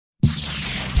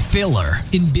Filler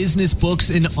in business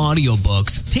books and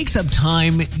audiobooks takes up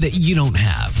time that you don't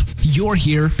have. You're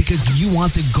here because you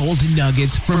want the golden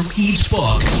nuggets from each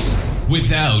book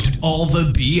without all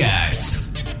the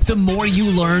BS. The more you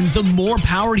learn, the more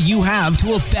power you have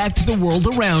to affect the world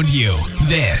around you.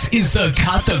 This is the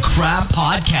Cut the Crap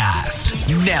Podcast.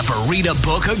 Never read a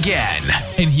book again.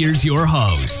 And here's your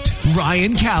host,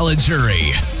 Ryan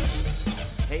Caligiuri.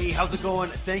 Hey, how's it going?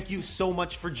 Thank you so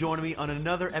much for joining me on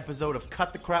another episode of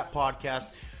Cut the Crap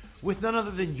Podcast with none other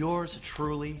than yours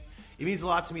truly. It means a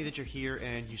lot to me that you're here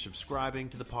and you're subscribing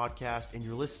to the podcast and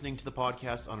you're listening to the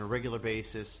podcast on a regular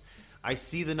basis. I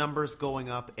see the numbers going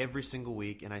up every single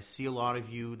week, and I see a lot of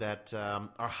you that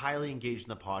are highly engaged in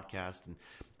the podcast. And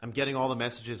I'm getting all the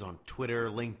messages on Twitter,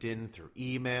 LinkedIn, through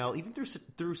email, even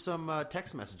through some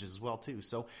text messages as well too.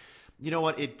 So, you know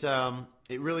what? It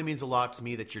really means a lot to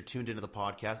me that you're tuned into the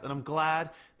podcast, and I'm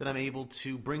glad that I'm able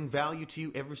to bring value to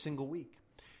you every single week.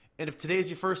 And if today is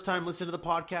your first time listening to the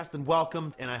podcast, then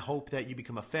welcome, and I hope that you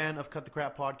become a fan of Cut the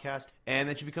Crap Podcast and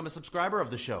that you become a subscriber of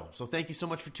the show. So thank you so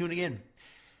much for tuning in.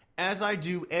 As I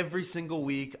do every single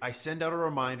week, I send out a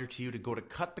reminder to you to go to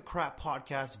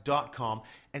cutthecrappodcast.com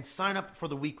and sign up for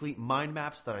the weekly mind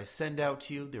maps that I send out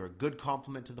to you. They're a good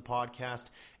compliment to the podcast,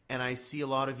 and I see a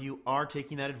lot of you are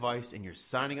taking that advice and you're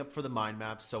signing up for the mind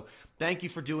maps. So thank you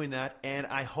for doing that, and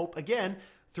I hope, again,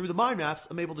 through the mind maps,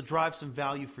 I'm able to drive some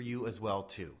value for you as well,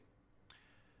 too.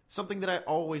 Something that I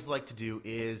always like to do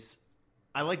is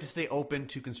I like to stay open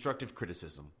to constructive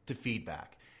criticism, to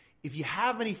feedback. If you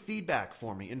have any feedback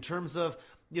for me in terms of,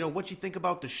 what you think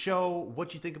about the show,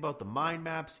 what you think about the mind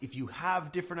maps, if you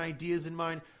have different ideas in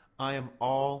mind, I am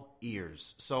all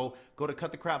ears. So go to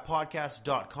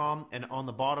cutthecrappodcast.com, and on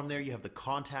the bottom there you have the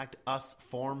Contact Us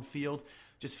form field.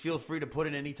 Just feel free to put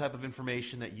in any type of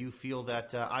information that you feel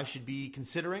that I should be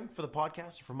considering for the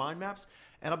podcast or for mind maps,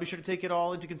 and I'll be sure to take it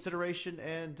all into consideration.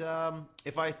 And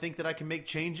if I think that I can make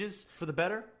changes for the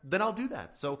better, then I'll do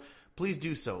that. So please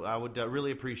do so. I would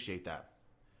really appreciate that.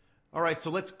 All right,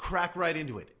 so let's crack right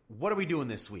into it. What are we doing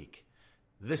this week?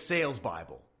 The Sales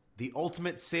Bible, the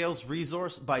Ultimate Sales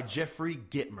Resource by Jeffrey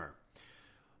Gitomer.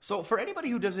 So for anybody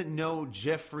who doesn't know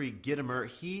Jeffrey Gitomer,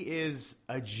 he is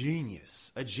a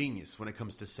genius when it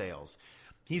comes to sales.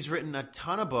 He's written a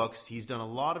ton of books. He's done a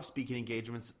lot of speaking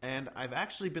engagements, and I've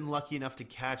actually been lucky enough to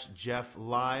catch Jeff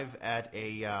live at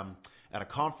a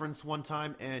conference one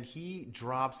time, and he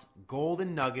drops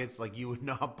golden nuggets like you would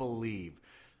not believe.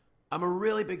 I'm a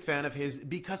really big fan of his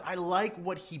because I like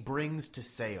what he brings to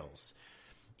sales.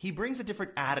 He brings a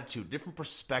different attitude, different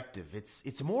perspective.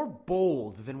 It's more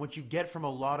bold than what you get from a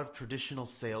lot of traditional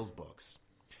sales books.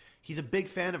 He's a big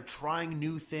fan of trying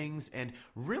new things and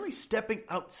really stepping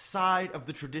outside of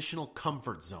the traditional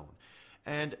comfort zone.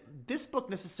 And this book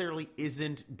necessarily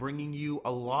isn't bringing you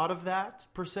a lot of that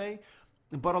per se,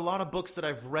 but a lot of books that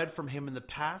I've read from him in the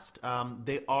past,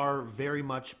 they are very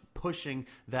much pushing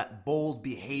that bold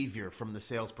behavior from the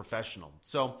sales professional.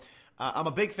 So I'm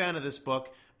a big fan of this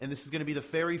book, and this is going to be the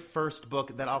very first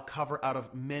book that I'll cover out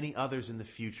of many others in the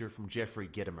future from Jeffrey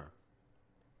Gitomer.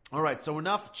 All right, so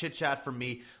enough chit-chat from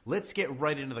me. Let's get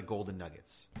right into the golden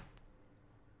nuggets.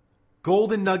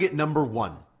 Golden nugget number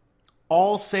 1.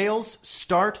 All sales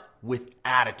start with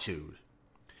attitude.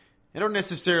 I don't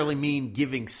necessarily mean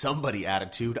giving somebody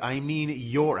attitude. I mean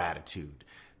your attitude.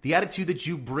 The attitude that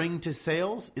you bring to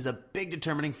sales is a big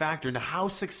determining factor into how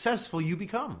successful you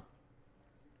become.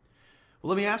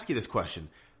 Well, let me ask you this question.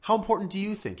 How important do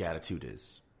you think attitude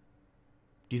is?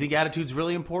 Do you think attitude's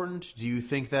really important? Do you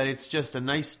think that it's just a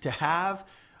nice to have?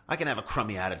 I can have a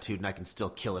crummy attitude and I can still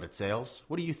kill it at sales.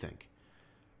 What do you think?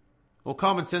 Well,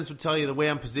 common sense would tell you the way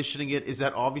I'm positioning it is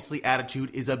that obviously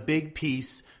attitude is a big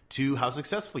piece to how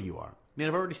successful you are. I mean,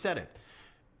 I've already said it.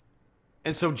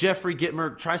 And so Jeffrey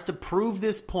Gitomer tries to prove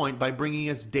this point by bringing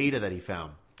us data that he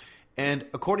found. And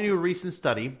according to a recent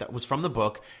study that was from the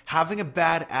book, having a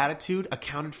bad attitude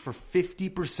accounted for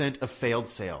 50% of failed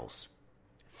sales.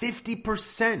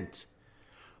 50%!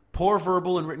 Poor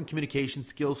verbal and written communication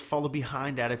skills follow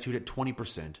behind attitude at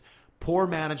 20%, poor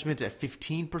management at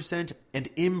 15%, and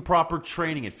improper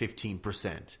training at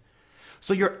 15%.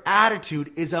 So your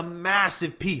attitude is a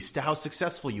massive piece to how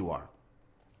successful you are.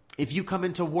 If you come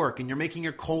into work and you're making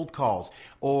your cold calls,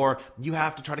 or you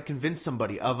have to try to convince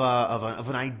somebody of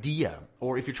an idea,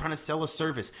 or if you're trying to sell a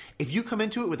service, if you come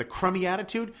into it with a crummy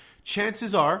attitude,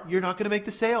 chances are you're not going to make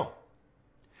the sale.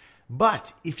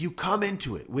 But if you come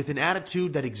into it with an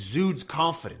attitude that exudes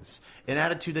confidence, an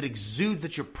attitude that exudes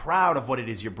that you're proud of what it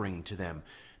is you're bringing to them,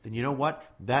 then you know what?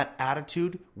 That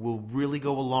attitude will really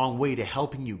go a long way to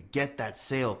helping you get that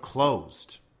sale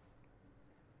closed.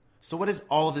 So what is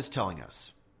all of this telling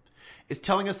us? is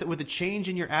telling us that with a change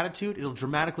in your attitude, it'll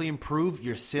dramatically improve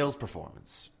your sales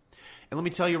performance. And let me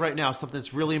tell you right now something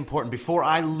that's really important. Before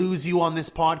I lose you on this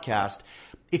podcast,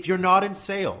 if you're not in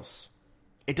sales,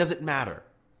 it doesn't matter.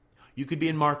 You could be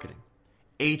in marketing,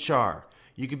 HR,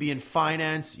 you could be in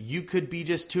finance, you could be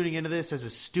just tuning into this as a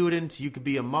student, you could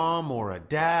be a mom or a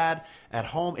dad at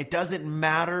home. It doesn't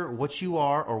matter what you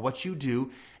are or what you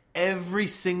do. Every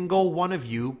single one of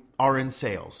you are in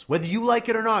sales. Whether you like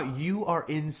it or not, you are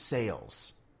in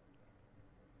sales.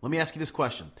 Let me ask you this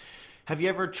question. Have you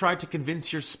ever tried to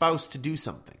convince your spouse to do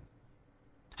something?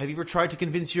 Have you ever tried to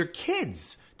convince your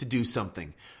kids to do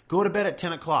something? Go to bed at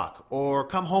 10 o'clock or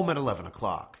come home at 11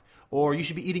 o'clock. Or you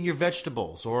should be eating your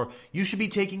vegetables, or you should be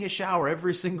taking a shower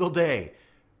every single day.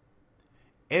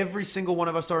 Every single one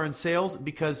of us are in sales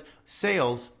because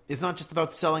sales is not just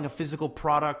about selling a physical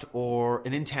product or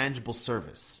an intangible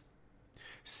service.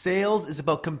 Sales is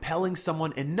about compelling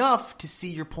someone enough to see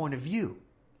your point of view.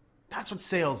 That's what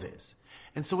sales is.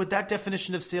 And so with that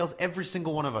definition of sales, every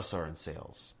single one of us are in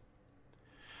sales.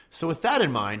 So with that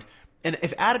in mind, and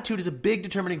if attitude is a big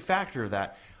determining factor of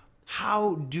that,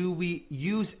 how do we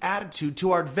use attitude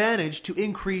to our advantage to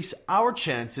increase our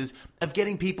chances of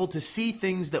getting people to see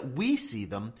things that we see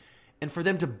them and for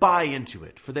them to buy into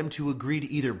it, for them to agree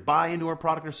to either buy into our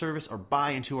product or service or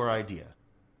buy into our idea?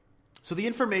 So the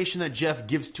information that Jeff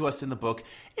gives to us in the book,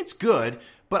 it's good,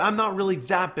 but I'm not really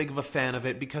that big of a fan of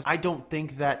it because I don't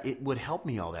think that it would help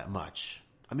me all that much.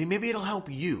 I mean, maybe it'll help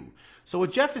you. So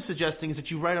what Jeff is suggesting is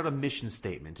that you write out a mission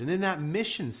statement. And in that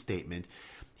mission statement,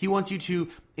 he wants you to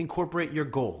incorporate your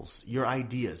goals, your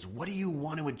ideas. What do you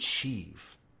want to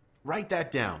achieve? Write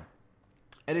that down.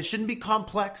 And it shouldn't be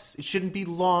complex. It shouldn't be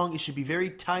long. It should be very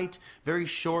tight, very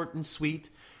short and sweet.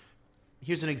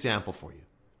 Here's an example for you.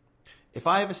 If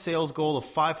I have a sales goal of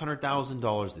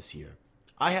 $500,000 this year,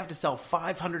 I have to sell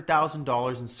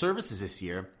 $500,000 in services this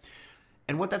year.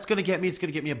 And what that's going to get me is going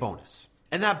to get me a bonus.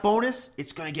 And that bonus,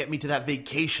 it's going to get me to that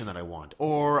vacation that I want.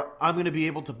 Or I'm going to be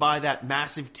able to buy that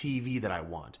massive TV that I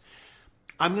want.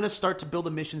 I'm going to start to build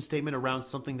a mission statement around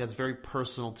something that's very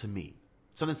personal to me.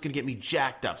 Something that's going to get me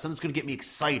jacked up. Something that's going to get me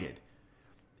excited.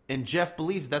 And Jeff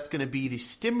believes that's going to be the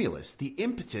stimulus, the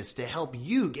impetus to help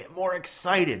you get more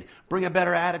excited, bring a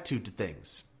better attitude to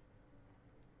things.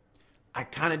 I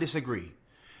kind of disagree.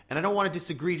 And I don't want to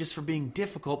disagree just for being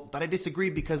difficult, but I disagree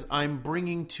because I'm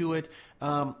bringing to it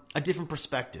a different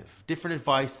perspective, different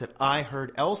advice that I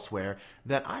heard elsewhere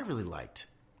that I really liked.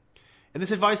 And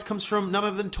this advice comes from none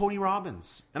other than Tony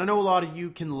Robbins. And I know a lot of you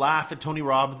can laugh at Tony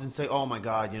Robbins and say, "Oh my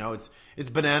God, it's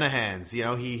banana hands.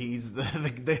 He's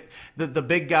the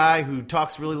big guy who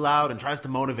talks really loud and tries to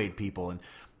motivate people." And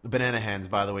Banana Hands,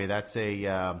 by the way, that's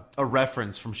a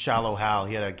reference from Shallow Hal.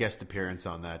 He had a guest appearance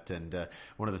on that, and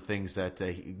one of the things that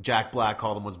Jack Black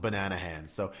called him was Banana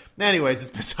Hands. So anyways, it's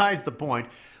besides the point.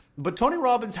 But Tony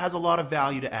Robbins has a lot of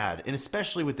value to add, and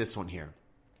especially with this one here.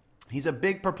 He's a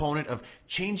big proponent of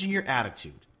changing your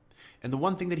attitude. And the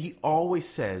one thing that he always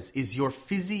says is your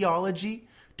physiology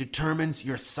determines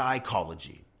your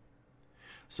psychology.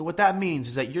 So what that means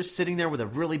is that you're sitting there with a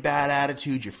really bad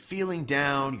attitude, you're feeling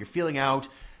down, you're feeling out.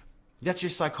 That's your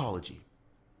psychology.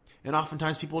 And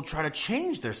oftentimes people will try to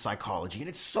change their psychology. And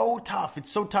it's so tough.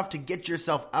 It's so tough to get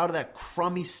yourself out of that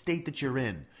crummy state that you're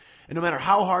in. And no matter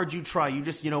how hard you try, you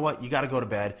just, you know what? You got to go to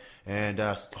bed and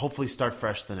hopefully start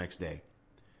fresh the next day.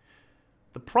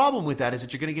 The problem with that is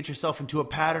that you're going to get yourself into a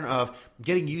pattern of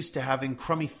getting used to having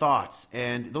crummy thoughts.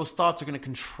 And those thoughts are going to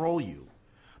control you.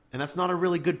 And that's not a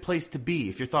really good place to be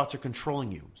if your thoughts are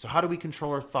controlling you. So how do we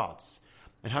control our thoughts?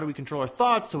 And how do we control our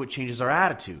thoughts so it changes our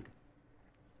attitude?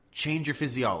 Change your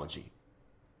physiology.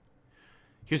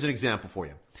 Here's an example for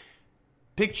you.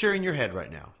 Picture in your head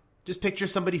right now. Just picture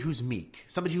somebody who's meek,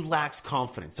 somebody who lacks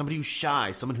confidence, somebody who's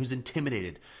shy, someone who's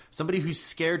intimidated, somebody who's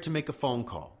scared to make a phone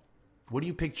call. What do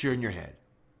you picture in your head?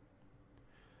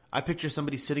 I picture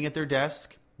somebody sitting at their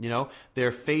desk,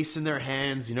 their face in their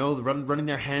hands, running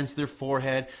their hands to their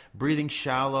forehead, breathing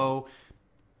shallow,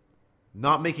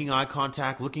 not making eye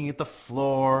contact, looking at the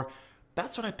floor.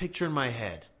 That's what I picture in my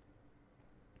head.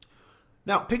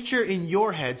 Now, picture in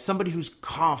your head somebody who's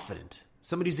confident,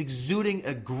 somebody who's exuding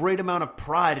a great amount of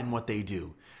pride in what they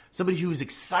do, somebody who's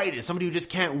excited, somebody who just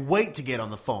can't wait to get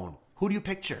on the phone. Who do you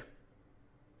picture?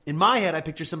 In my head, I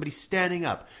picture somebody standing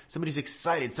up, somebody who's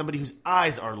excited, somebody whose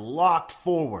eyes are locked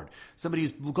forward, somebody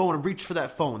who's going to reach for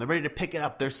that phone. They're ready to pick it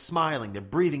up. They're smiling. They're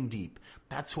breathing deep.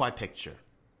 That's who I picture.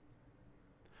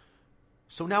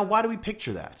 So now why do we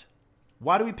picture that?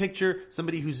 Why do we picture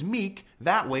somebody who's meek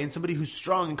that way and somebody who's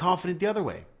strong and confident the other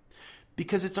way?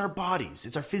 Because it's our bodies.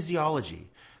 It's our physiology.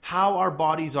 How our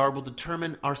bodies are will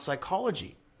determine our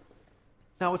psychology.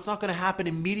 Now, it's not going to happen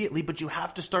immediately, but you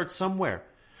have to start somewhere.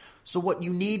 So what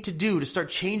you need to do to start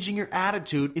changing your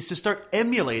attitude is to start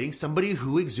emulating somebody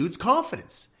who exudes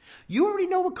confidence. You already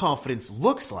know what confidence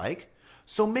looks like,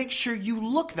 so make sure you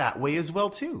look that way as well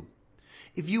too.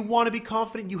 If you want to be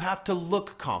confident, you have to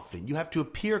look confident. You have to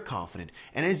appear confident.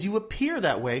 And as you appear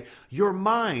that way, your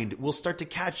mind will start to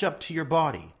catch up to your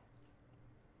body.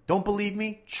 Don't believe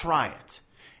me? Try it.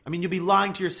 I mean, you'll be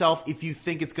lying to yourself if you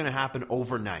think it's going to happen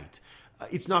overnight.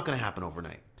 It's not going to happen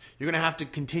overnight. You're going to have to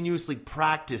continuously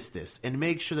practice this and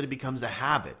make sure that it becomes a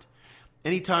habit.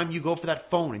 Anytime you go for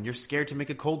that phone and you're scared to make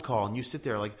a cold call and you sit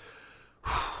there like,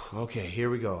 okay,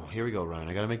 here we go, Ryan.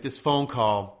 I got to make this phone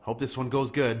call. Hope this one goes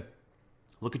good.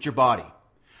 Look at your body.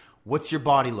 What's your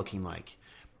body looking like?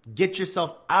 Get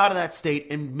yourself out of that state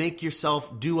and make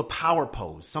yourself do a power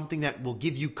pose, something that will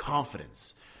give you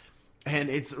confidence.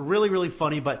 And it's really, really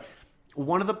funny, but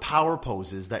one of the power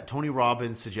poses that Tony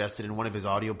Robbins suggested in one of his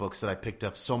audiobooks that I picked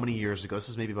up so many years ago, this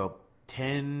is maybe about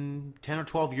 10 or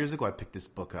 12 years ago I picked this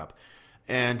book up.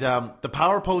 And the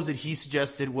power pose that he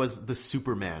suggested was the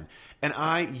Superman. And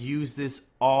I use this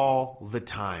all the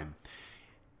time.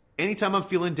 Anytime I'm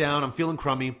feeling down, I'm feeling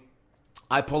crummy,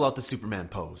 I pull out the Superman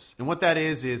pose. And what that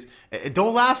is,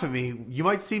 don't laugh at me. You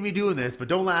might see me doing this, but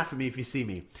don't laugh at me if you see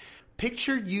me.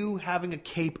 Picture you having a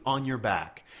cape on your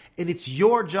back. And it's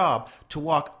your job to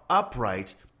walk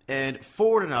upright and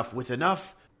forward enough with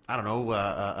enough,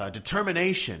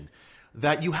 determination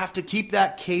that you have to keep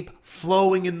that cape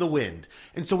flowing in the wind.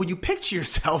 And so when you picture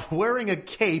yourself wearing a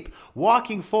cape,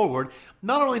 walking forward,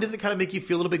 not only does it kind of make you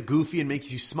feel a little bit goofy and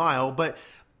makes you smile, but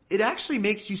it actually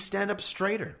makes you stand up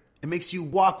straighter. It makes you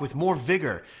walk with more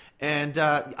vigor. And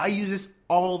I use this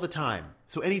all the time.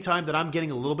 So anytime that I'm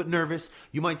getting a little bit nervous,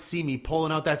 you might see me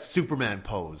pulling out that Superman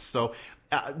pose. So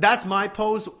that's my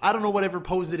pose. I don't know whatever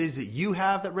pose it is that you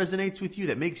have that resonates with you,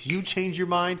 that makes you change your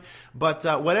mind. But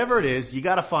whatever it is, you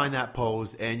got to find that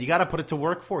pose and you got to put it to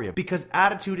work for you. Because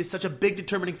attitude is such a big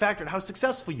determining factor in how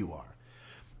successful you are.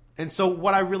 And so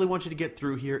what I really want you to get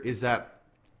through here is that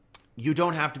you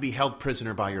don't have to be held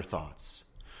prisoner by your thoughts.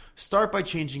 Start by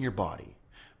changing your body.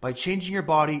 By changing your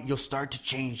body, you'll start to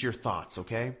change your thoughts,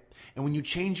 okay? And when you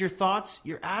change your thoughts,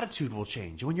 your attitude will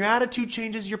change. And when your attitude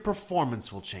changes, your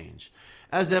performance will change.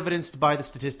 As evidenced by the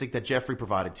statistic that Jeffrey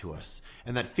provided to us.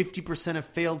 And that 50% of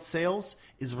failed sales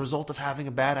is a result of having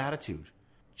a bad attitude.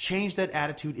 Change that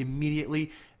attitude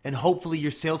immediately, and hopefully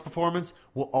your sales performance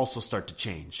will also start to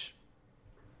change.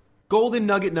 Golden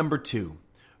nugget number 2.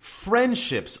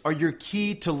 Friendships are your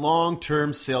key to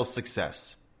long-term sales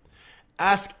success.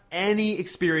 Ask any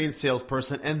experienced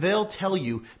salesperson and they'll tell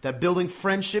you that building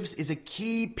friendships is a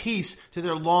key piece to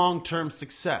their long-term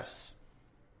success.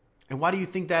 And why do you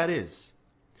think that is?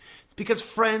 It's because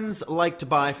friends like to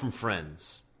buy from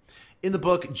friends. In the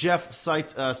book, Jeff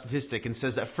cites a statistic and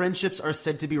says that friendships are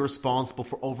said to be responsible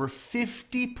for over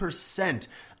 50%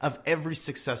 of every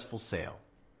successful sale.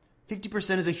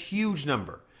 50% is a huge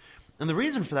number. And the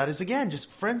reason for that is, again, just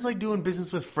friends like doing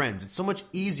business with friends. It's so much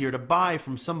easier to buy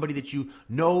from somebody that you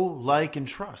know, like, and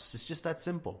trust. It's just that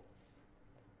simple.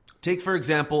 Take, for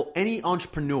example, any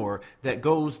entrepreneur that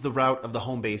goes the route of the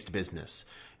home-based business.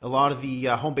 A lot of the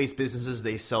home-based businesses,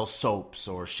 they sell soaps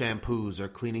or shampoos or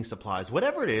cleaning supplies.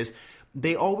 Whatever it is,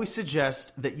 they always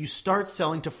suggest that you start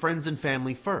selling to friends and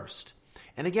family first.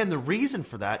 And again, the reason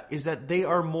for that is that they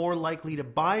are more likely to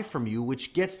buy from you,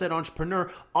 which gets that entrepreneur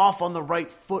off on the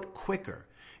right foot quicker.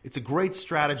 It's a great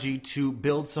strategy to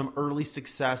build some early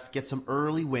success, get some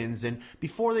early wins in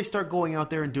before they start going out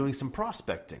there and doing some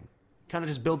prospecting. Kind of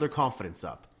just build their confidence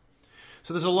up.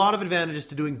 So there's a lot of advantages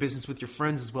to doing business with your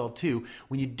friends as well too.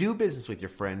 When you do business with your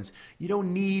friends, you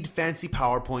don't need fancy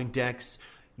PowerPoint decks.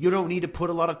 You don't need to put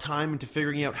a lot of time into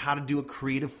figuring out how to do a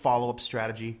creative follow-up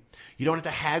strategy. You don't have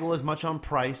to haggle as much on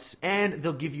price, and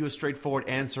they'll give you a straightforward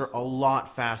answer a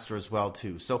lot faster as well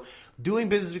too. So doing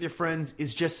business with your friends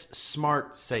is just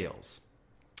smart sales.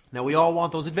 Now we all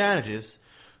want those advantages.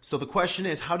 So the question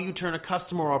is, how do you turn a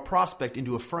customer or a prospect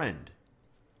into a friend?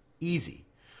 Easy.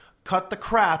 Cut the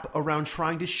crap around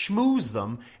trying to schmooze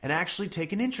them and actually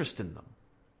take an interest in them.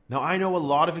 Now, I know a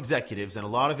lot of executives and a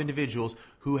lot of individuals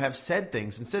who have said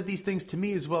things and said these things to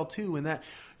me as well too, in that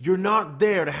you're not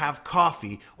there to have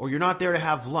coffee or you're not there to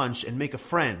have lunch and make a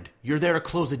friend. You're there to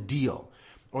close a deal.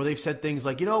 Or they've said things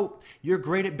like, you're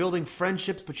great at building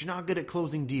friendships, but you're not good at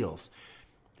closing deals.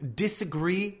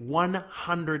 Disagree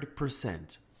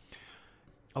 100%.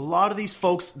 A lot of these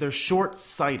folks, they're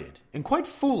short-sighted and quite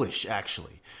foolish,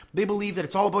 actually. They believe that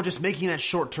it's all about just making that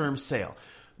short-term sale.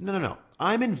 No.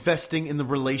 I'm investing in the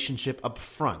relationship up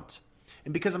front.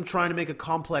 And because I'm trying to make a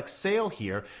complex sale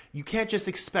here, you can't just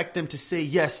expect them to say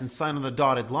yes and sign on the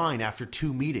dotted line after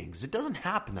 2 meetings. It doesn't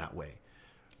happen that way.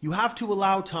 You have to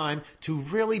allow time to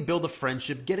really build a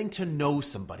friendship, getting to know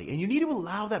somebody. And you need to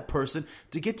allow that person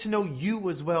to get to know you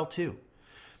as well too.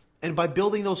 And by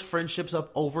building those friendships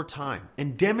up over time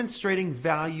and demonstrating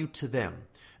value to them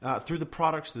through the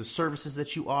products, the services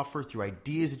that you offer, through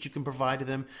ideas that you can provide to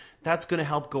them, that's going to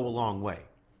help go a long way.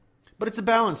 But it's a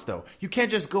balance, though. You can't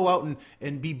just go out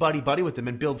and be buddy-buddy with them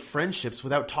and build friendships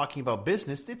without talking about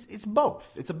business. It's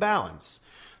both. It's a balance.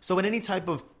 So in any type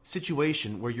of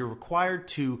situation where you're required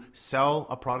to sell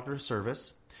a product or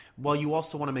service, while you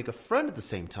also want to make a friend at the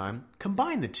same time,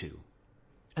 combine the two.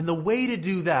 And the way to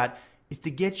do that is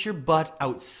to get your butt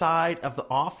outside of the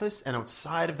office and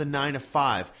outside of the 9 to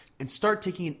 5 and start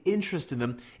taking an interest in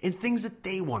them in things that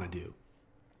they want to do.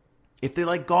 If they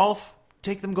like golf,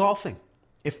 take them golfing.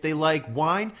 If they like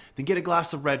wine, then get a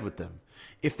glass of red with them.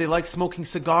 If they like smoking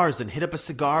cigars, then hit up a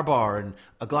cigar bar and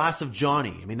a glass of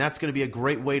Johnny. I mean, that's going to be a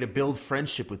great way to build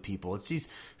friendship with people. It's these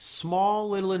small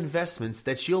little investments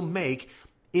that you'll make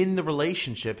in the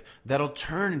relationship that'll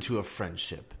turn into a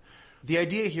friendship. The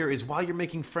idea here is while you're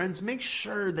making friends, make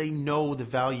sure they know the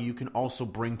value you can also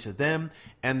bring to them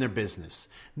and their business.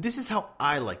 This is how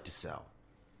I like to sell.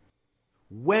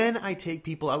 When I take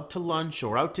people out to lunch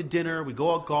or out to dinner, we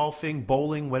go out golfing,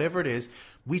 bowling, whatever it is,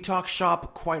 we talk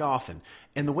shop quite often.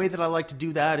 And the way that I like to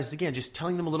do that is, again, just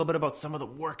telling them a little bit about some of the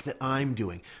work that I'm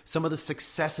doing, some of the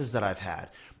successes that I've had.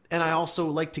 And I also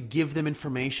like to give them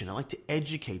information. I like to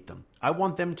educate them. I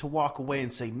want them to walk away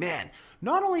and say, man,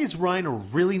 not only is Ryan a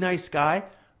really nice guy,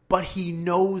 but he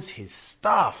knows his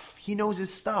stuff. He knows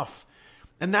his stuff.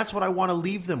 And that's what I want to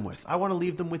leave them with. I want to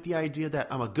leave them with the idea that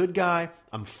I'm a good guy,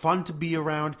 I'm fun to be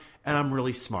around, and I'm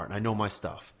really smart, and I know my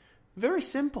stuff. Very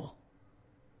simple.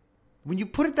 When you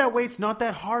put it that way, it's not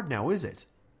that hard now, is it?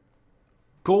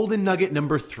 Golden nugget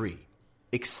number 3.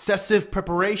 Excessive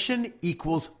preparation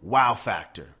equals wow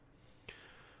factor.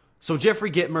 So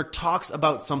Jeffrey Gitomer talks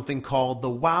about something called the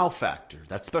wow factor,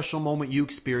 that special moment you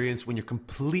experience when you're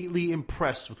completely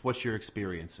impressed with what you're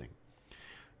experiencing.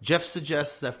 Jeff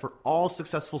suggests that for all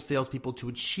successful salespeople to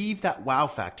achieve that wow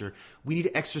factor, we need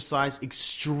to exercise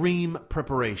extreme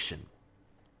preparation.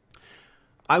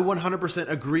 I 100%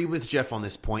 agree with Jeff on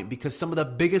this point because some of the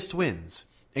biggest wins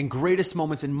and greatest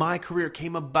moments in my career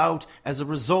came about as a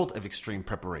result of extreme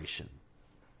preparation.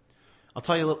 I'll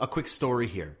tell you a quick story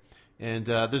here. And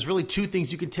there's really 2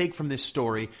 things you can take from this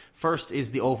story. First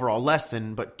is the overall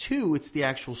lesson, but 2, it's the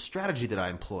actual strategy that I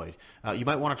employed. You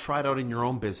might want to try it out in your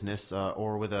own business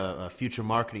or with a future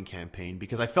marketing campaign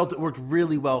because I felt it worked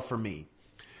really well for me.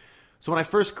 So when I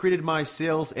first created my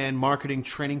sales and marketing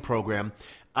training program,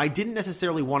 I didn't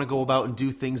necessarily want to go about and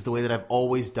do things the way that I've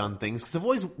always done things because I've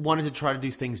always wanted to try to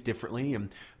do things differently and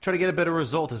try to get a better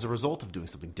result as a result of doing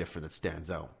something different that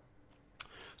stands out.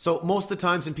 So most of the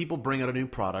times when people bring out a new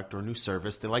product or a new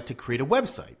service, they like to create a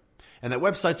website. And that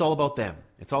website's all about them.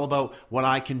 It's all about what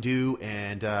I can do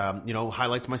and,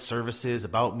 highlights my services,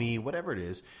 about me, whatever it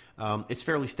is. It's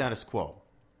fairly status quo.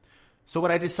 So what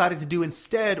I decided to do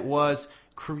instead was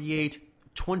create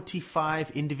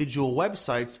 25 individual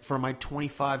websites for my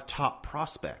 25 top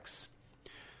prospects.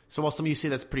 So while some of you say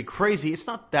that's pretty crazy, it's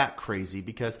not that crazy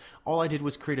because all I did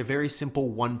was create a very simple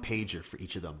one-pager for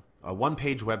each of them. A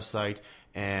one-page website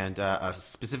and a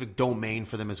specific domain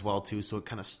for them as well too, so it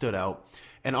kind of stood out.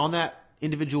 And on that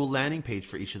individual landing page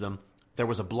for each of them, there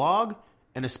was a blog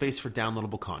and a space for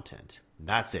downloadable content.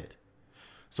 That's it.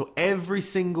 So every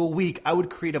single week, I would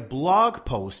create a blog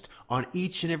post on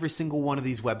each and every single one of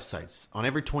these websites, on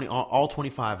all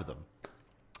 25 of them.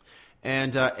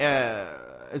 And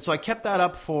so I kept that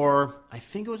up for, I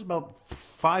think it was about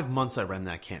 5 months I ran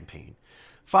that campaign.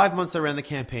 5 months I ran the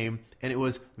campaign, and it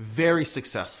was very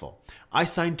successful. I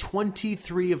signed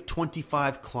 23 of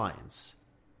 25 clients.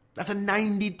 That's a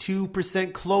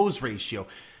 92% close ratio.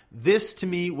 This, to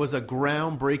me, was a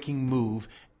groundbreaking move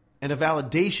and a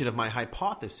validation of my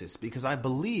hypothesis because I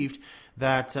believed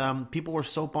that people were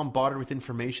so bombarded with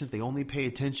information that they only pay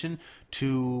attention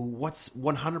to what's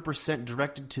 100%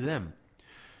 directed to them.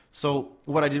 So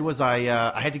what I did was I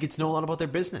had to get to know a lot about their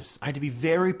business. I had to be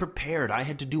very prepared. I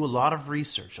had to do a lot of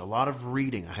research, a lot of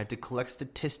reading. I had to collect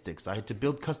statistics. I had to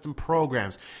build custom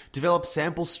programs, develop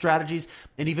sample strategies,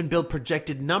 and even build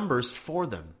projected numbers for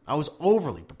them. I was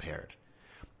overly prepared.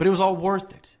 But it was all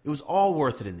worth it. It was all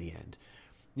worth it in the end.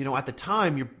 You know, at the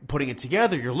time you're putting it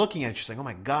together, you're looking at it, you're saying, oh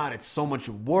my God, it's so much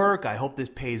work. I hope this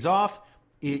pays off.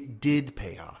 It did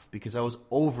pay off because I was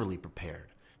overly prepared.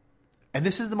 And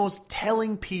this is the most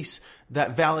telling piece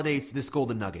that validates this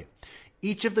golden nugget.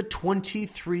 Each of the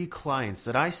 23 clients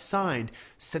that I signed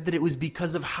said that it was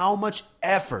because of how much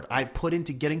effort I put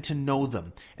into getting to know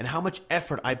them and how much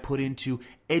effort I put into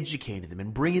educating them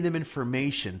and bringing them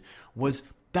information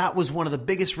that was one of the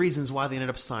biggest reasons why they ended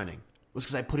up signing, was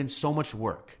because I put in so much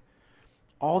work.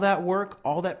 All that work,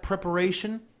 all that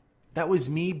preparation, that was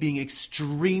me being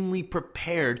extremely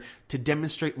prepared to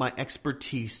demonstrate my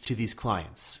expertise to these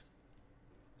clients.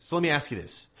 So let me ask you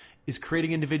this. Is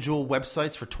creating individual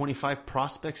websites for 25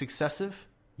 prospects excessive?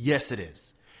 Yes, it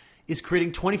is. Is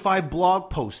creating 25 blog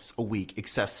posts a week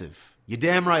excessive? You're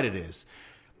damn right it is.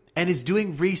 And is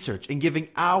doing research and giving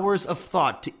hours of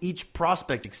thought to each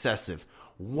prospect excessive?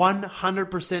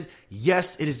 100%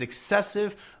 yes, it is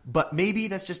excessive, but maybe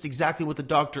that's just exactly what the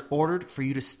doctor ordered for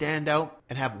you to stand out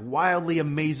and have wildly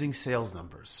amazing sales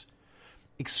numbers.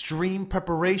 Extreme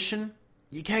preparation,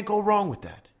 you can't go wrong with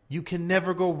that. You can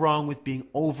never go wrong with being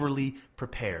overly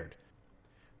prepared.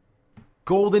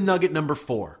 Golden nugget number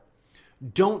 4.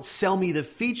 Don't sell me the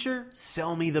feature,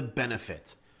 sell me the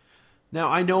benefit. Now,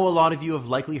 I know a lot of you have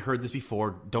likely heard this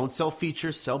before. Don't sell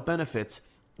features, sell benefits.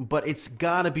 But it's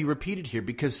got to be repeated here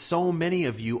because so many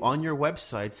of you on your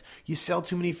websites, you sell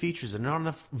too many features and not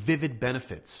enough vivid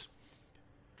benefits.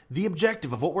 The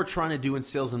objective of what we're trying to do in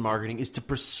sales and marketing is to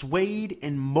persuade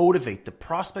and motivate the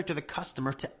prospect or the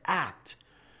customer to act.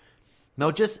 Now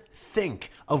just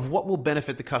think of what will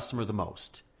benefit the customer the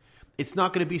most. It's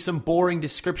not going to be some boring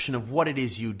description of what it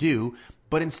is you do,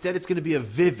 but instead it's going to be a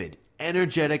vivid,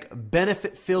 energetic,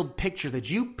 benefit-filled picture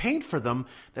that you paint for them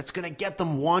that's going to get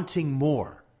them wanting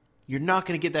more. You're not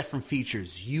going to get that from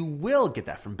features. You will get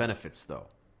that from benefits, though.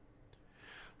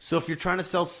 So if you're trying to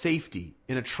sell safety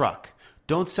in a truck,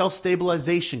 don't sell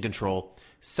stabilization control.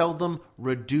 Sell them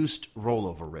reduced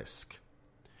rollover risk.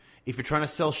 If you're trying to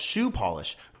sell shoe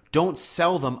polish, don't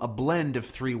sell them a blend of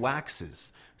 3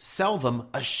 waxes. Sell them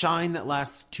a shine that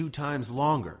lasts 2 times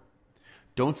longer.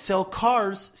 Don't sell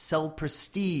cars, sell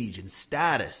prestige and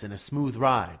status and a smooth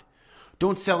ride.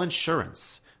 Don't sell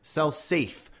insurance. Sell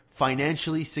safe,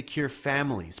 financially secure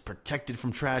families protected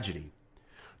from tragedy.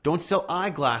 Don't sell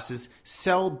eyeglasses,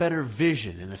 sell better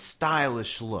vision and a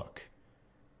stylish look.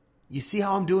 You see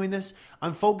how I'm doing this?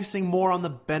 I'm focusing more on the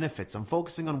benefits. I'm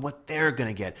focusing on what they're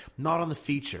going to get, not on the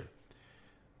feature.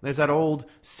 There's that old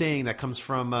saying that comes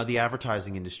from the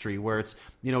advertising industry where it's,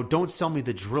 don't sell me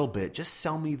the drill bit, just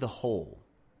sell me the hole.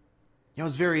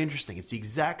 It's very interesting. It's the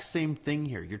exact same thing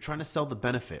here. You're trying to sell the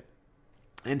benefit.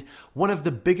 And one of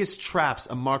the biggest traps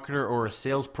a marketer or a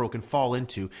sales pro can fall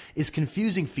into is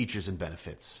confusing features and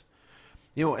benefits.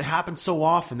 It happens so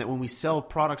often that when we sell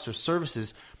products or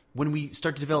services, when we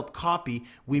start to develop copy,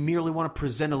 we merely want to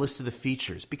present a list of the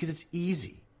features because it's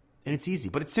easy. And it's easy,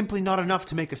 but it's simply not enough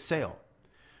to make a sale.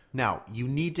 Now, you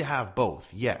need to have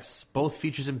both. Yes, both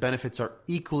features and benefits are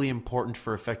equally important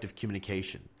for effective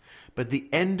communication. But the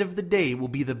end of the day will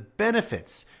be the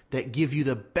benefits that give you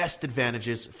the best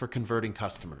advantages for converting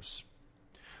customers.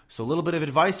 So a little bit of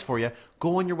advice for you,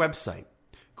 go on your website.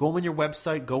 Go on your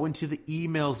website, go into the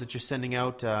emails that you're sending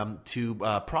out to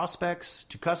prospects,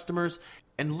 to customers,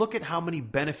 and look at how many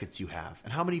benefits you have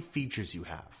and how many features you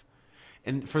have.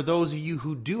 And for those of you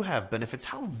who do have benefits,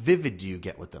 how vivid do you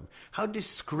get with them? How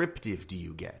descriptive do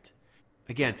you get?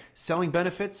 Again, selling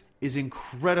benefits is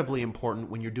incredibly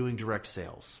important when you're doing direct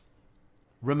sales.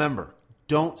 Remember,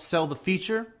 don't sell the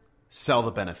feature, sell the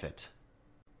benefit.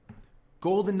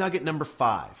 Golden nugget number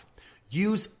 5.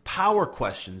 Use power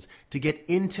questions to get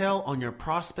intel on your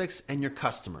prospects and your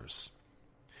customers.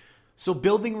 So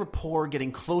building rapport,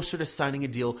 getting closer to signing a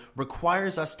deal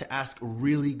requires us to ask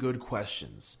really good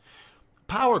questions.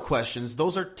 Power questions,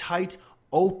 those are tight,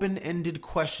 open-ended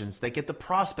questions that get the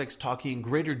prospects talking in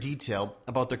greater detail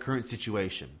about their current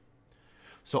situation.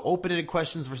 So open-ended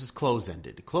questions versus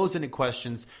close-ended. Close-ended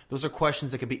questions, those are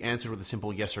questions that can be answered with a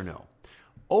simple yes or no.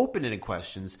 Open-ended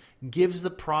questions gives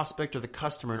the prospect or the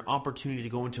customer an opportunity to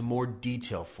go into more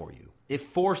detail for you. It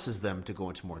forces them to go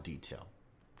into more detail.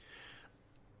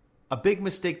 A big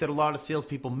mistake that a lot of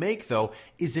salespeople make, though,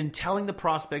 is in telling the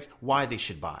prospect why they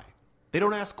should buy. They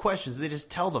don't ask questions. They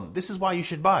just tell them, this is why you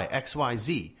should buy X, Y,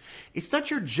 Z. It's not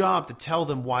your job to tell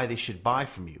them why they should buy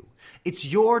from you. It's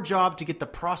your job to get the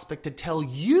prospect to tell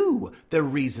you the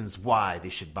reasons why they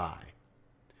should buy.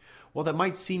 While that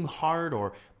might seem hard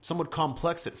or somewhat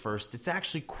complex at first, it's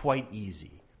actually quite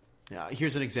easy.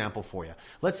 Here's an example for you.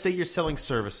 Let's say you're selling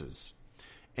services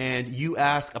and you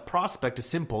ask a prospect a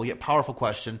simple yet powerful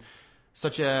question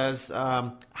such as,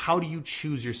 how do you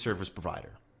choose your service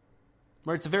provider?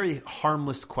 Right, it's a very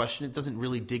harmless question. It doesn't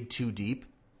really dig too deep.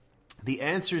 The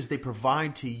answers they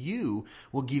provide to you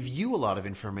will give you a lot of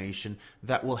information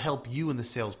that will help you in the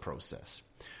sales process.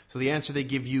 So the answer they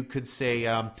give you could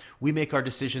say, we make our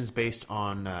decisions based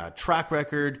on track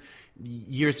record,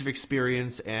 years of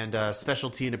experience, and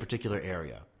specialty in a particular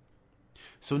area.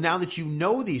 So now that you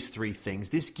know these three things,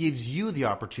 this gives you the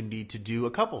opportunity to do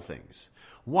a couple things.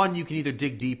 One, you can either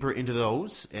dig deeper into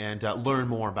those and learn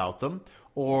more about them.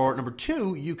 Or number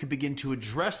two, you can begin to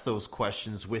address those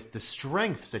questions with the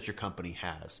strengths that your company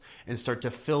has and start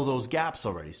to fill those gaps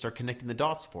already, start connecting the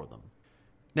dots for them.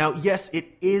 Now, yes,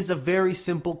 it is a very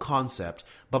simple concept,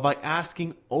 but by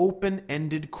asking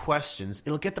open-ended questions,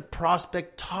 it'll get the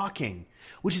prospect talking,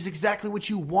 which is exactly what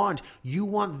you want. You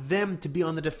want them to be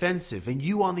on the defensive and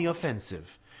you on the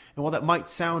offensive. And while that might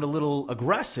sound a little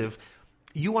aggressive,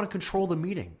 you want to control the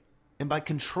meeting. And by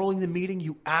controlling the meeting,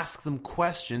 you ask them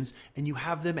questions and you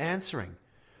have them answering.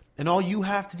 And all you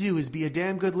have to do is be a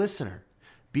damn good listener.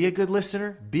 Be a good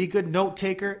listener, be a good note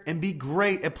taker, and be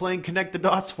great at playing connect the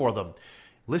dots for them.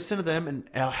 Listen to them and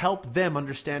help them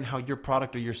understand how your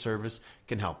product or your service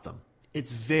can help them.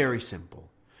 It's very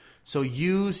simple. So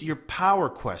use your power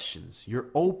questions, your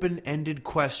open-ended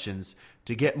questions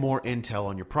to get more intel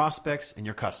on your prospects and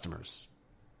your customers.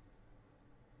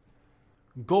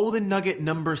 Golden nugget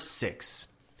number 6.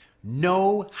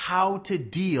 Know how to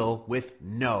deal with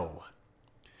no.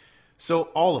 So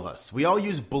all of us, we all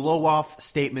use blow-off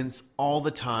statements all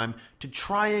the time to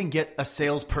try and get a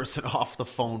salesperson off the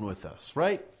phone with us,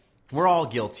 right? We're all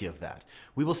guilty of that.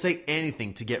 We will say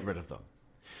anything to get rid of them.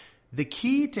 The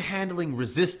key to handling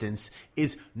resistance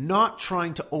is not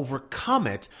trying to overcome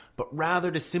it, but rather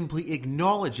to simply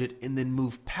acknowledge it and then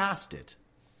move past it.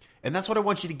 And that's what I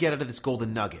want you to get out of this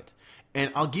golden nugget.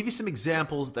 And I'll give you some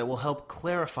examples that will help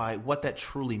clarify what that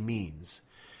truly means.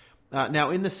 Now,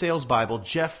 in the Sales Bible,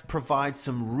 Jeff provides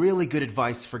some really good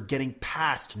advice for getting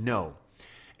past no.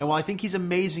 And while I think he's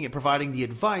amazing at providing the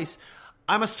advice,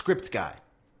 I'm a script guy.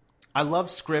 I love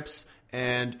scripts,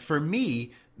 and for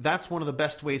me, that's one of the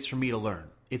best ways for me to learn.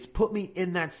 It's put me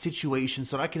in that situation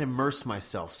so that I can immerse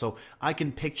myself, so I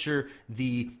can picture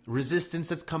the resistance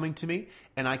that's coming to me,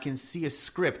 and I can see a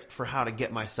script for how to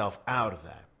get myself out of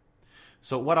that.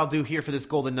 So what I'll do here for this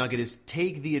golden nugget is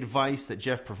take the advice that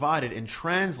Jeff provided and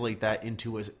translate that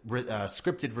into a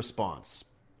scripted response.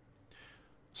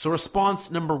 So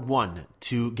response number 1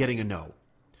 to getting a no.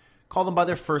 Call them by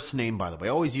their first name, by the way.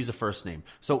 I always use a first name.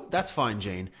 So that's fine,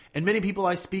 Jane. And many people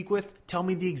I speak with tell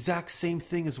me the exact same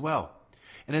thing as well.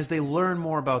 And as they learn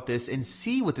more about this and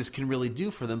see what this can really do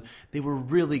for them, they were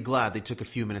really glad they took a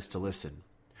few minutes to listen.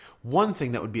 One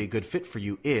thing that would be a good fit for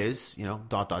you is,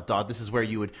 This is where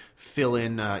you would fill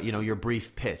in, your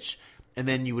brief pitch. And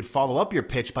then you would follow up your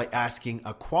pitch by asking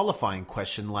a qualifying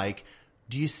question like,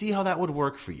 do you see how that would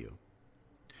work for you?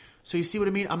 So you see what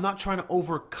I mean? I'm not trying to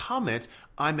overcome it.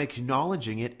 I'm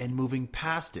acknowledging it and moving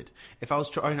past it. If I was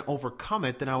trying to overcome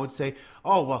it, then I would say,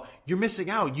 oh, well, you're missing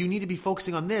out. You need to be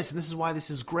focusing on this. And this is why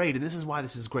this is great. And this is why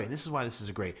this is great. And this is why this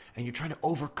is great. And you're trying to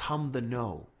overcome the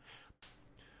no.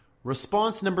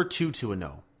 Response number 2 to a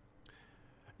no.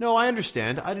 No, I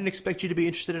understand. I didn't expect you to be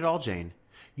interested at all, Jane.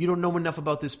 You don't know enough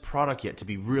about this product yet to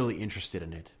be really interested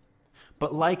in it.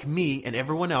 But like me and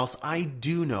everyone else, I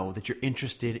do know that you're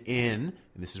interested in,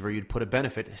 and this is where you'd put a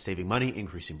benefit, saving money,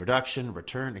 increasing production,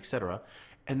 return, etc.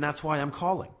 And that's why I'm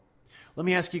calling. Let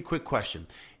me ask you a quick question.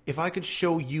 If I could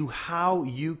show you how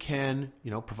you can,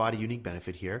 provide a unique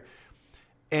benefit here,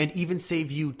 and even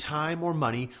save you time or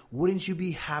money, wouldn't you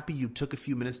be happy you took a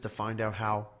few minutes to find out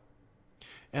how?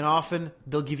 And often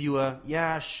they'll give you a,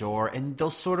 yeah, sure, and they'll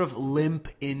sort of limp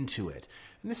into it.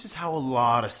 And this is how a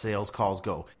lot of sales calls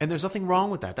go. And there's nothing wrong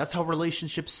with that. That's how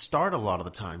relationships start a lot of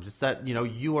the times. It's that,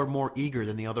 you are more eager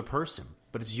than the other person,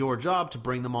 but it's your job to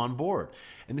bring them on board.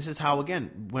 And this is how,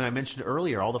 again, when I mentioned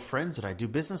earlier, all the friends that I do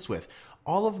business with,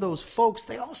 all of those folks,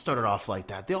 they all started off like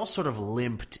that. They all sort of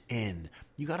limped in.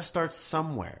 You got to start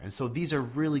somewhere. And so these are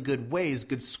really good ways,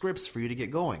 good scripts for you to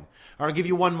get going. All right, I'll give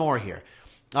you one more here.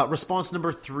 Response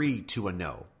number 3 to a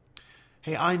no.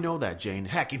 Hey, I know that, Jane.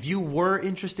 Heck, if you were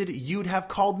interested, you'd have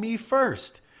called me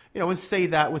first. And say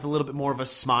that with a little bit more of a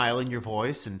smile in your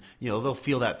voice, and, they'll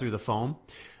feel that through the phone.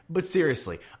 But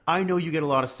seriously, I know you get a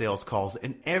lot of sales calls,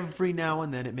 and every now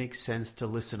and then it makes sense to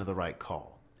listen to the right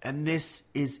call. And this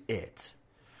is it.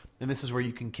 And this is where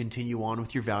you can continue on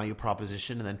with your value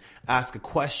proposition and then ask a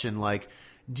question like,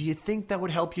 do you think that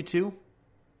would help you too?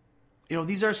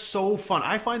 These are so fun.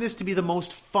 I find this to be the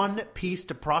most fun piece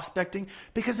to prospecting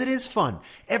because it is fun.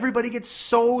 Everybody gets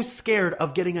so scared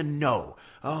of getting a no.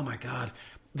 Oh my God.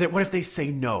 What if they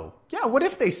say no? Yeah, what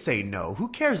if they say no? Who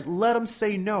cares? Let them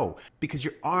say no, because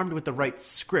you're armed with the right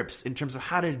scripts in terms of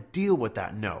how to deal with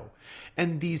that no.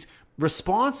 And these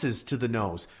responses to the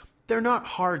no's, they're not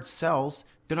hard sells.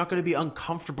 They're not going to be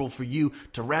uncomfortable for you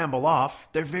to ramble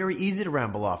off. They're very easy to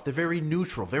ramble off. They're very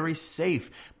neutral, very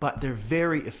safe, but they're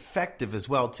very effective as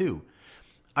well too.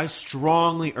 I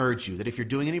strongly urge you that if you're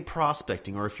doing any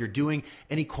prospecting or if you're doing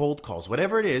any cold calls,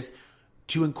 whatever it is,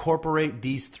 to incorporate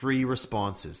these 3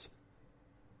 responses.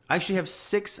 I actually have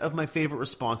 6 of my favorite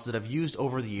responses that I've used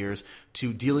over the years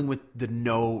to dealing with the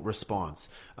no response.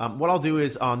 What I'll do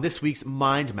is on this week's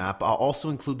mind map, I'll also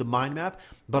include the mind map,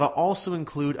 but I'll also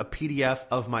include a PDF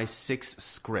of my 6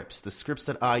 scripts, the scripts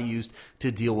that I used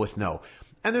to deal with no.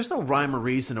 And there's no rhyme or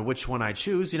reason to which one I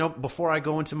choose. Before I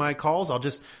go into my calls, I'll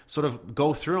just sort of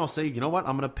go through and I'll say, you know what,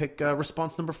 I'm going to pick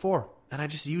response number 4. And I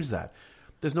just use that.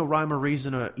 There's no rhyme or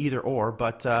reason either or,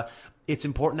 but it's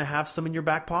important to have some in your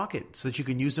back pocket so that you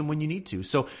can use them when you need to.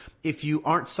 So if you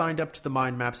aren't signed up to the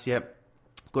mind maps yet,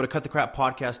 go to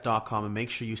cutthecrappodcast.com and make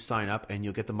sure you sign up and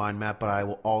you'll get the mind map. But I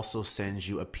will also send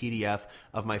you a PDF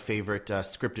of my favorite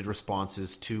scripted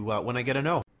responses to when I get a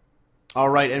no. All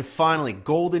right, and finally,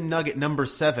 golden nugget number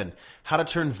 7, how to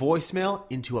turn voicemail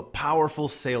into a powerful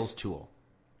sales tool.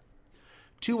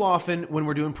 Too often when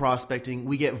we're doing prospecting,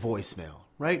 we get voicemail,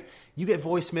 right? You get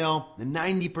voicemail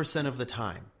 90% of the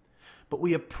time. But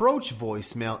we approach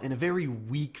voicemail in a very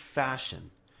weak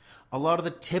fashion. A lot of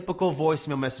the typical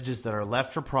voicemail messages that are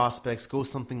left for prospects go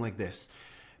something like this.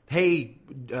 Hey,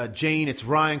 Jane, it's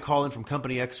Ryan calling from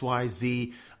company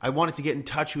XYZ. I wanted to get in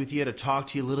touch with you to talk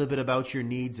to you a little bit about your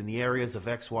needs in the areas of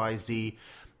XYZ.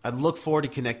 I'd look forward to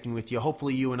connecting with you.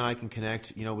 Hopefully you and I can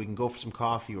connect. We can go for some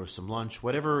coffee or some lunch,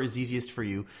 whatever is easiest for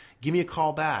you. Give me a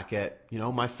call back at,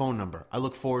 my phone number. I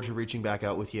look forward to reaching back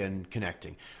out with you and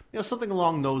connecting. Something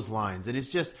along those lines. And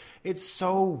it's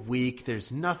so weak.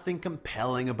 There's nothing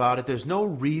compelling about it. There's no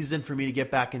reason for me to get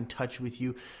back in touch with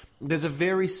you. There's a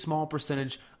very small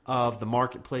percentage of the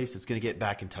marketplace that's going to get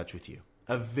back in touch with you.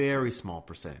 A very small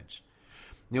percentage.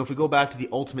 If we go back to the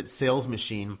Ultimate Sales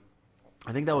Machine,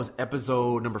 I think that was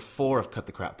episode number 4 of Cut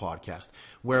the Crap podcast,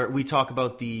 where we talk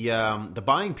about the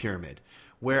buying pyramid,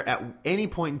 where at any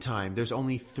point in time, there's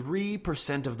only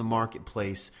 3% of the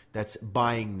marketplace that's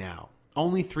buying now.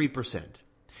 Only 3%.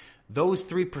 Those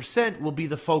 3% will be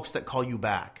the folks that call you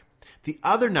back. The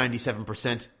other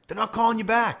 97%, they're not calling you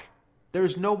back.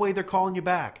 There's no way they're calling you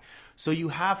back. So you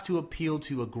have to appeal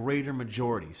to a greater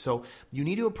majority. So you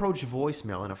need to approach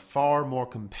voicemail in a far more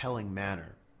compelling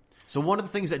manner. So one of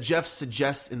the things that Jeff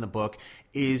suggests in the book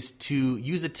is to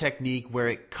use a technique where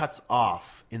it cuts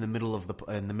off in the middle of the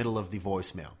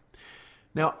voicemail.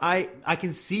 Now, I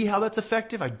can see how that's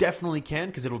effective. I definitely can,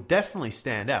 because it'll definitely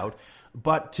stand out.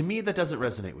 But to me, that doesn't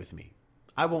resonate with me.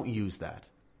 I won't use that.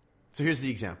 So here's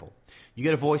the example. You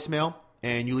get a voicemail,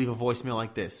 and you leave a voicemail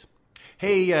like this.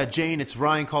 Hey, Jane, it's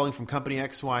Ryan calling from company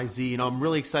XYZ. I'm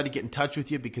really excited to get in touch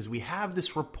with you because we have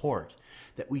this report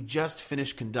that we just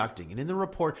finished conducting. And in the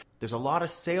report, there's a lot of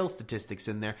sales statistics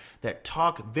in there that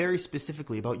talk very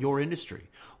specifically about your industry.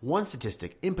 One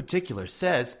statistic in particular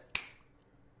says,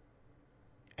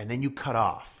 and then you cut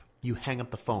off. You hang up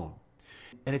the phone.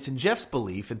 And it's in Jeff's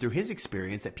belief and through his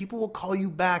experience that people will call you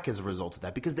back as a result of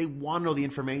that because they want to know the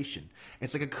information.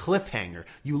 It's like a cliffhanger.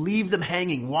 You leave them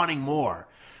hanging, wanting more.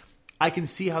 I can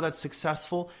see how that's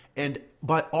successful, and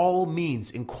by all means,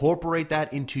 incorporate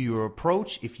that into your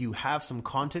approach. If you have some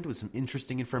content with some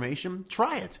interesting information,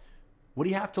 try it. What do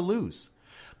you have to lose?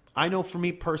 I know for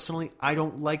me personally, I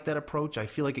don't like that approach. I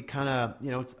feel like it kind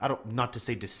of, not to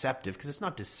say deceptive, because it's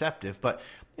not deceptive, but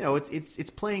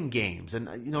it's playing games, and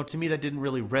to me that didn't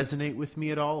really resonate with me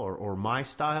at all, or my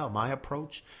style, my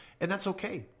approach, and that's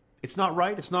okay. It's not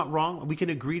right. It's not wrong. We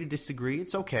can agree to disagree.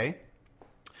 It's okay.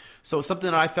 So something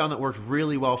that I found that worked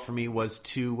really well for me was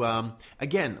to,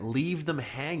 again, leave them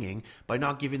hanging by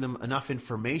not giving them enough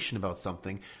information about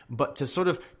something, but to sort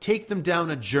of take them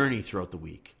down a journey throughout the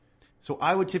week. So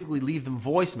I would typically leave them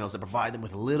voicemails that provide them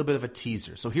with a little bit of a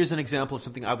teaser. So here's an example of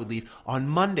something I would leave on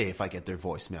Monday if I get their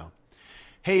voicemail.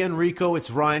 Hey, Enrico,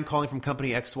 it's Ryan calling from company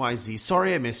XYZ.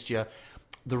 Sorry I missed you.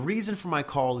 The reason for my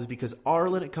call is because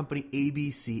Arlen at company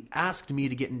ABC asked me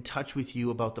to get in touch with you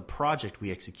about the project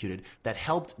we executed that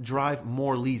helped drive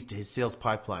more leads to his sales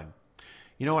pipeline.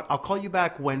 You know what? I'll call you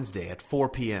back Wednesday at 4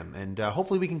 p.m. and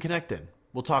hopefully we can connect then.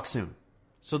 We'll talk soon.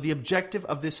 So the objective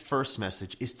of this first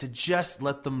message is to just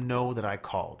let them know that I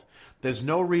called. There's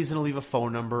no reason to leave a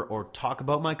phone number or talk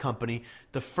about my company.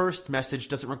 The first message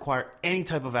doesn't require any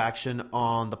type of action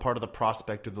on the part of the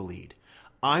prospect or the lead.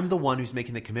 I'm the one who's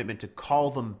making the commitment to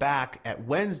call them back at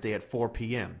Wednesday at 4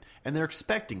 p.m. and they're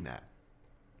expecting that.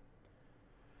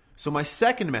 So my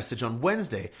second message on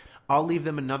Wednesday, I'll leave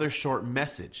them another short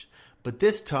message. But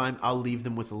this time, I'll leave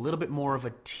them with a little bit more of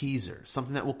a teaser,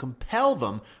 something that will compel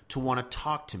them to want to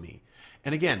talk to me.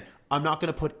 And again, I'm not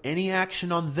going to put any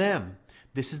action on them.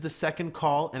 This is the second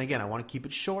call. And again, I want to keep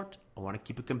it short. I want to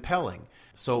keep it compelling.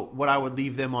 So what I would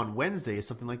leave them on Wednesday is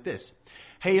something like this.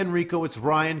 Hey, Enrico, it's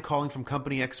Ryan calling from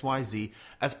Company XYZ.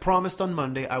 As promised on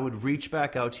Monday, I would reach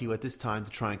back out to you at this time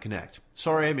to try and connect.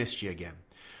 Sorry I missed you again.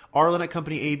 Arlen at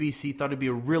Company ABC thought it'd be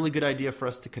a really good idea for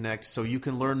us to connect so you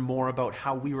can learn more about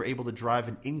how we were able to drive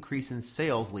an increase in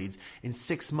sales leads in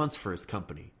 6 months for his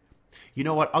company. You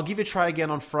know what? I'll give you a try again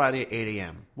on Friday at 8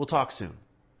 a.m. We'll talk soon.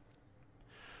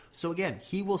 So again,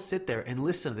 he will sit there and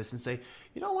listen to this and say,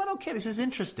 you know what? Okay, this is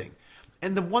interesting.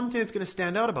 And the one thing that's going to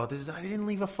stand out about this is that I didn't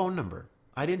leave a phone number.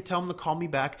 I didn't tell him to call me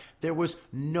back. There was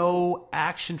no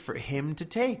action for him to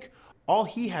take. All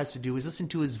he has to do is listen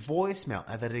to his voicemail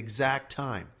at that exact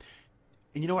time.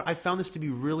 And you know what? I found this to be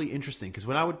really interesting because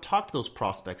when I would talk to those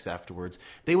prospects afterwards,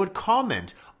 they would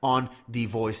comment on the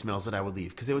voicemails that I would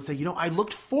leave because they would say, you know, I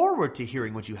looked forward to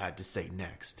hearing what you had to say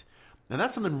next. Now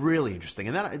that's something really interesting,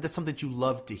 and that's something that you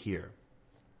love to hear.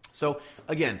 So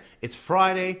again, it's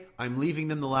Friday. I'm leaving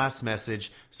them the last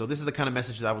message. So this is the kind of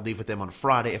message that I would leave with them on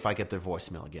Friday if I get their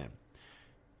voicemail again.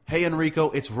 Hey, Enrico,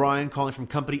 it's Ryan calling from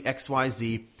Company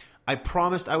XYZ. I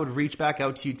promised I would reach back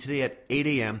out to you today at 8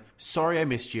 a.m. Sorry I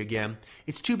missed you again.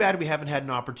 It's too bad we haven't had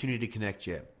an opportunity to connect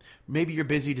yet. Maybe you're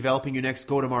busy developing your next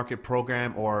go-to-market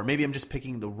program, or maybe I'm just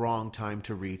picking the wrong time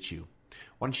to reach you.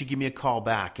 Why don't you give me a call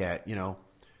back at,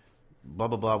 blah,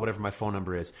 blah, blah, whatever my phone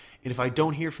number is. And if I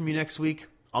don't hear from you next week,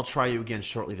 I'll try you again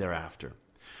shortly thereafter.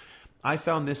 I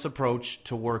found this approach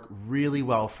to work really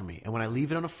well for me. And when I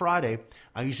leave it on a Friday,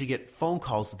 I usually get phone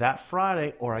calls that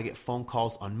Friday or I get phone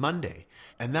calls on Monday.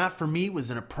 And that for me was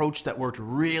an approach that worked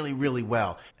really, really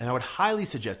well. And I would highly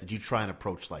suggest that you try an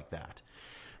approach like that.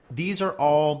 These are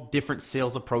all different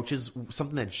sales approaches,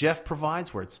 something that Jeff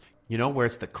provides where it's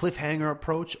the cliffhanger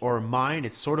approach, or mine,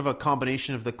 it's sort of a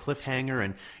combination of the cliffhanger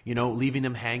and, leaving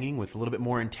them hanging with a little bit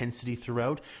more intensity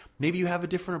throughout. Maybe you have a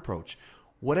different approach.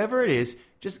 Whatever it is,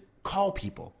 just call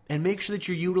people and make sure that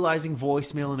you're utilizing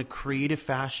voicemail in a creative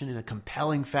fashion, in a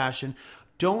compelling fashion.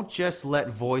 Don't just let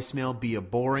voicemail be a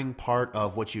boring part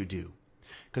of what you do.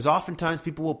 Because oftentimes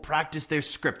people will practice their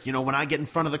script. When I get in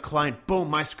front of the client, boom,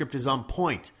 my script is on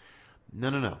point.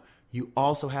 No. You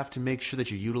also have to make sure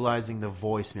that you're utilizing the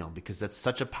voicemail because that's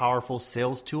such a powerful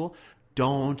sales tool.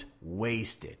 Don't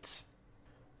waste it.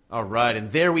 All right,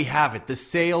 and there we have it, the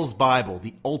Sales Bible,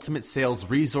 the ultimate sales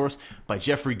resource by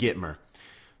Jeffrey Gitmer.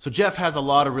 So Jeff has a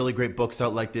lot of really great books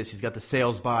out like this. He's got the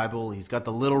Sales Bible. He's got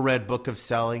the Little Red Book of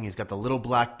Selling. He's got the Little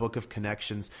Black Book of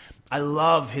Connections. I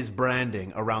love his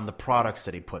branding around the products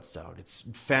that he puts out. It's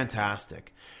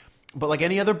fantastic. But like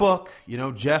any other book,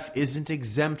 Jeff isn't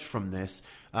exempt from this.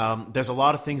 There's a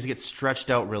lot of things that get stretched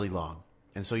out really long.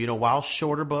 And so, while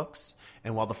shorter books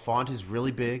and while the font is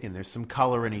really big and there's some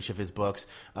color in each of his books,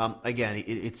 again,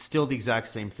 it's still the exact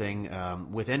same thing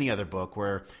with any other book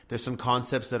where there's some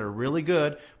concepts that are really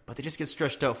good, but they just get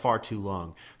stretched out far too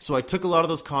long. So I took a lot of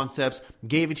those concepts,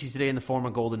 gave it to you today in the form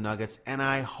of golden nuggets, and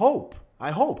I hope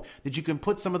that you can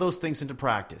put some of those things into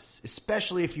practice,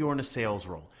 especially if you're in a sales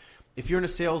role. If you're in a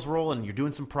sales role and you're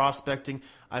doing some prospecting,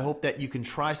 I hope that you can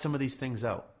try some of these things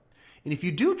out. And if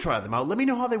you do try them out, let me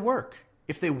know how they work.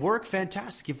 If they work,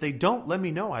 fantastic. If they don't, let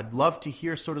me know. I'd love to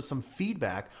hear sort of some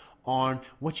feedback on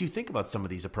what you think about some of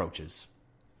these approaches.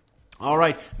 All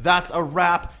right, that's a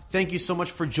wrap. Thank you so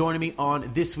much for joining me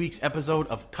on this week's episode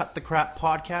of Cut the Crap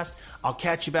Podcast. I'll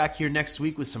catch you back here next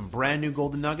week with some brand new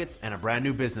golden nuggets and a brand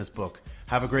new business book.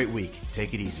 Have a great week.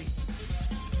 Take it easy.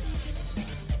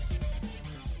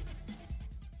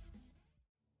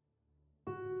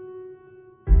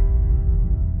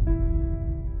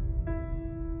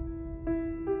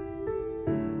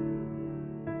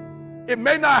 It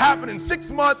may not happen in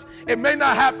 6 months. It may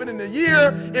not happen in a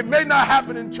year. It may not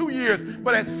happen in 2 years.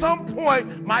 But at some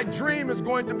point, my dream is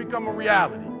going to become a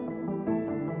reality.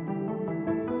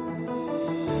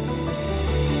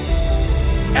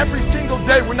 Every single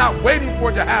day, we're not waiting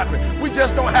for it to happen. We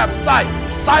just don't have sight.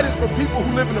 Sight is for people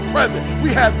who live in the present. We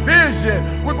have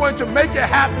vision. We're going to make it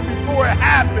happen before it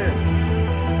happens.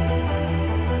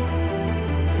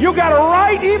 You got to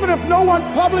write, even if no one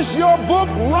published your book,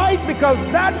 write, because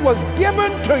that was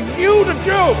given to you to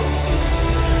do.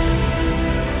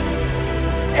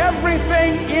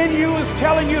 Everything in you is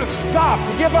telling you to stop,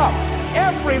 to give up.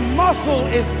 Every muscle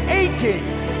is aching,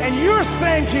 and you're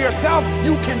saying to yourself,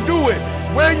 you can do it.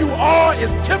 Where you are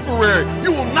is temporary.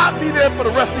 You will not be there for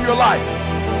the rest of your life.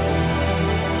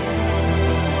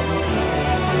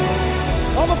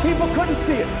 Other people couldn't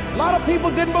see it. A lot of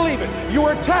people didn't believe it. You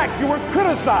were attacked. You were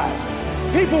criticized.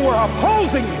 People were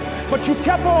opposing you, but you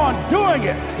kept on doing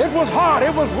it. It was hard.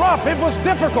 It was rough. It was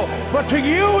difficult. But to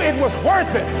you, it was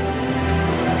worth it.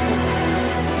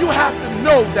 You have to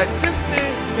know that this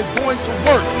thing is going to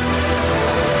work.